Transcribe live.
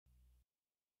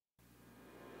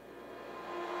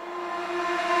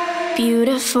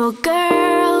Beautiful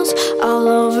girls all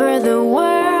over the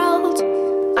world.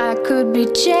 I could be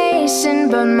chasing,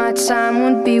 but my time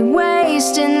would be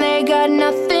wasting. They got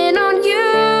nothing on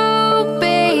you,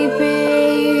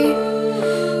 baby.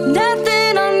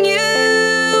 Nothing on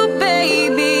you,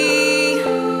 baby.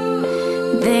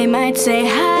 They might say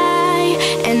hi,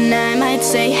 and I might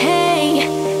say hey,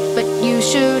 but you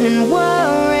shouldn't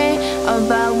worry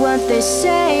about what they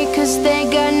say, 'cause they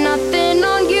got nothing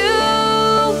on you.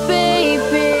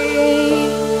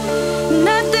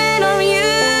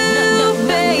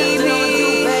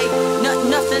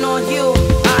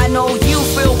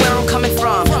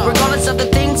 Of the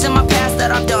things in my past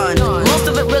that I've done, most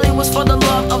of it really was for the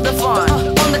love of the fun.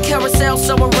 On the carousel,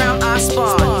 so around I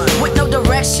spun, with no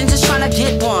direction, just trying to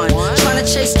get one, trying to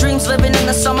chase dreams, living in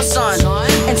the summer sun.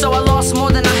 And so I lost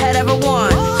more than I had ever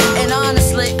won, and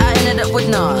honestly I ended up with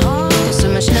none. There's so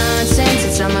much nonsense,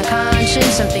 it's on my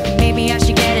conscience. I'm thinking maybe I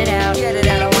should get it out.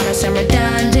 I don't wanna sound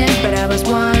redundant, but I was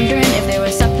wondering if there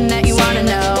was something that you wanna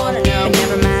know. But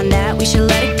never mind that, we should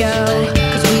let it go,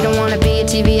 'cause we don't wanna be a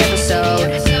TV episode.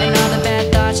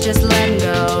 Just let him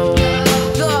go.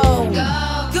 Go, go,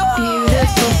 go.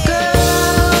 Beautiful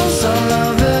girls all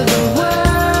over the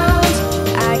world.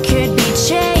 I could be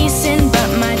chasing, but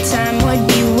my time would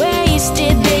be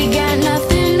wasted. They got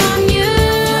nothing on you,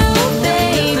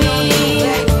 baby.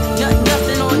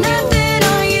 Nothing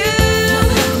on you,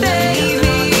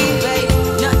 baby.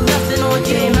 Nothing on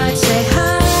you. They might say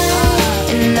hi,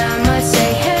 and I might say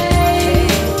hey,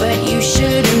 but you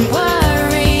shouldn't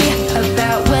worry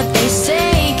about what they say.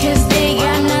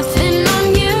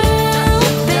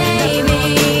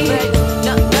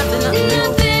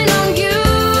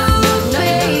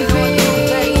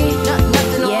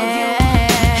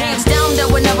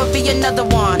 Another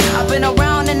one. I've been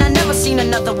around and I never seen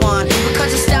another one,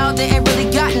 because your style they ain't really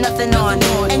got nothing on.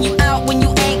 And you out when you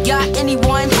ain't got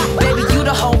anyone. Baby, you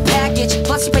the whole package,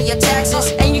 plus you pay your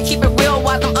taxes, and you keep it real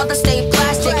while them others stay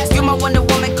plastic. You're my Wonder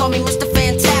Woman, call me Mr.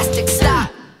 Fantastic. Stop.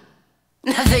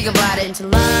 Now think about it. Been to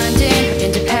London,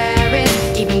 been to Paris.